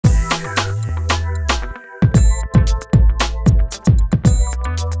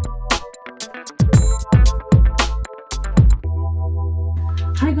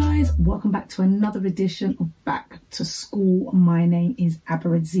to another edition of Back to School. My name is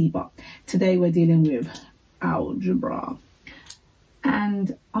Ziba. Today we're dealing with algebra.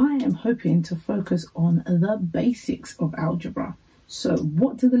 And I am hoping to focus on the basics of algebra. So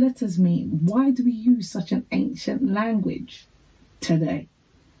what do the letters mean? Why do we use such an ancient language today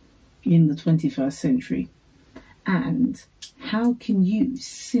in the 21st century? And how can you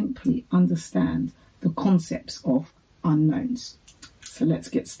simply understand the concepts of unknowns? So let's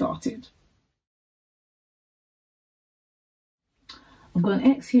get started. I've got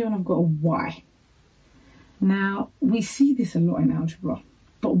an X here and I've got a Y. Now, we see this a lot in algebra,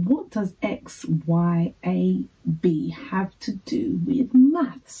 but what does X, Y, A, B have to do with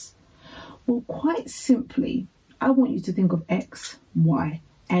maths? Well, quite simply, I want you to think of X, Y,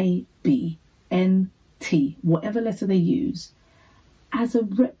 A, B, N, T, whatever letter they use, as a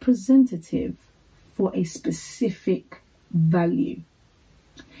representative for a specific value.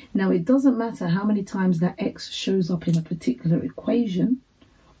 Now, it doesn't matter how many times that X shows up in a particular equation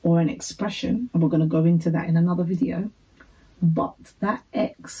or an expression, and we're going to go into that in another video, but that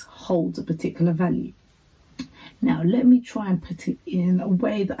X holds a particular value. Now, let me try and put it in a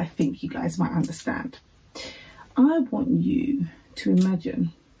way that I think you guys might understand. I want you to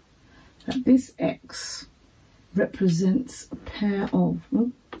imagine that this X represents a pair of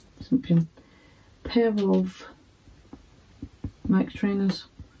Nike trainers,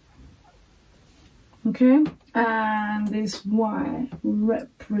 okay, and this Y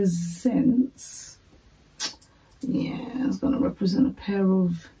represents, it's going to represent a pair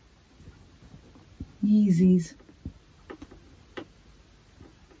of Yeezys,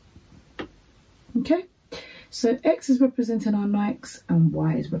 okay. So X is representing our Nikes and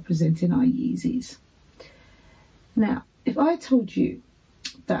Y is representing our Yeezys. Now, if I told you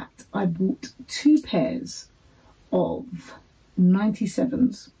that I bought two pairs of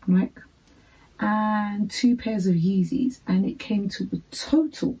 97s, Nike, and two pairs of Yeezys, and it came to a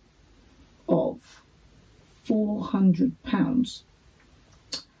total of £400,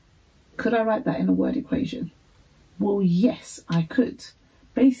 could I write that in a word equation? Well, yes, I could.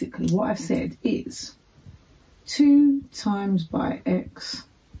 Basically, what I've said is 2 times by X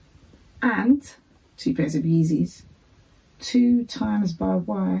and two pairs of Yeezys, 2 times by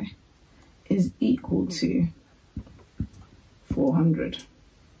Y is equal to 400.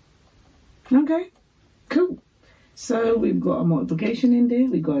 Okay, cool. So we've got a multiplication in there,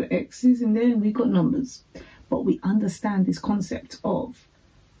 we've got X's in there, and we've got numbers. But we understand this concept of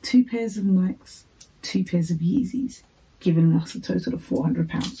 2 pairs of Nikes, 2 pairs of Yeezys, giving us a total of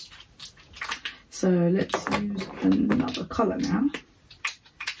 £400. So let's use another colour now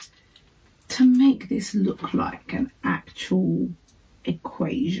to make this look like an actual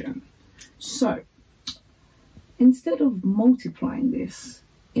equation. So instead of multiplying this,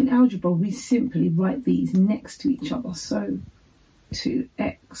 in algebra we simply write these next to each other. So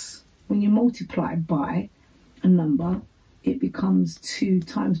 2x, when you multiply by a number, it becomes 2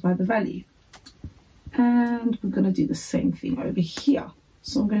 times by the value. And we're going to do the same thing over here.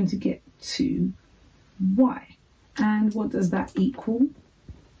 So I'm going to get 2y. And what does that equal?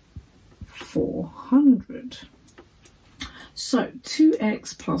 400. So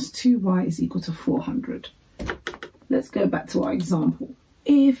 2x plus 2y is equal to 400. Let's go back to our example.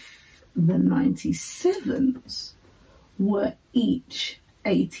 If the 97s were each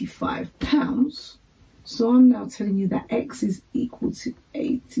 £85, so I'm now telling you that X is equal to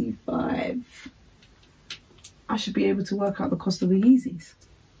 85, I should be able to work out the cost of the Yeezys.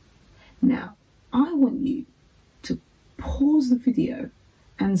 Now, I want you to pause the video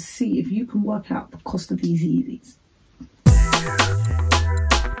and see if you can work out the cost of these Yeezys.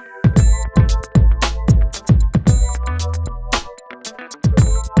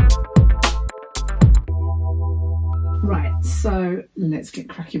 Right, so let's get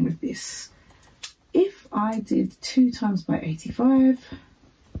cracking with this. If I did 2 times by 85,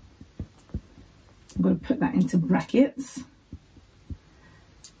 I'm going to put that into brackets.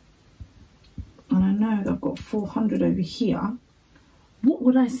 And I know that I've got 400 over here. What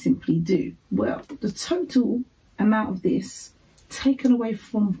would I simply do? Well, the total amount of this taken away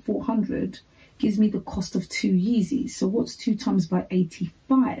from 400 gives me the cost of 2 Yeezys. So what's 2 times by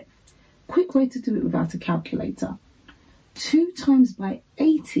 85? Quick way to do it without a calculator. 2 times by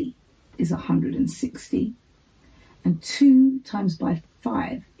 80 is 160. And 2 times by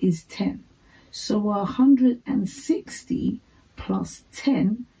 5 is 10. So 160 plus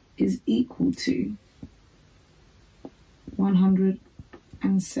 10 is equal to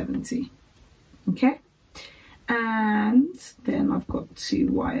 170. Okay? And then I've got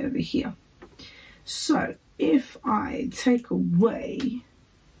 2y over here. So if I take away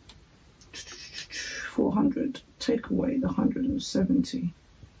 400, take away the 170.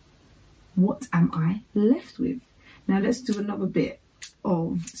 What am I left with? Now let's do another bit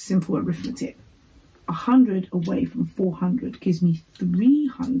of simple arithmetic. 100 away from 400 gives me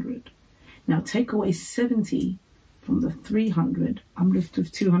 300. Now take away 70 from the 300, I'm left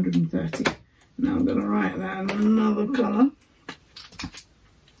with 230. Now I'm going to write that in another colour.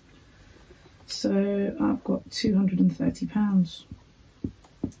 So I've got £230.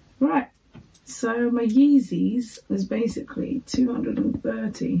 Right, so my Yeezys is basically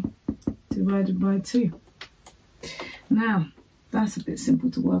 230 divided by 2. Now, that's a bit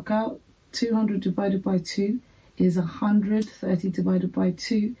simple to work out. 200 divided by 2 is 100. 30 divided by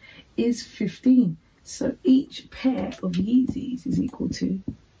 2 is 15. So each pair of Yeezys is equal to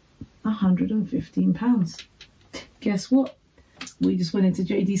 £115. Guess what? We just went into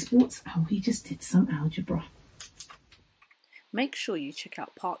JD Sports and we just did some algebra. Make sure you check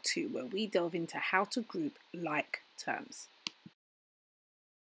out part 2 where we delve into how to group like terms.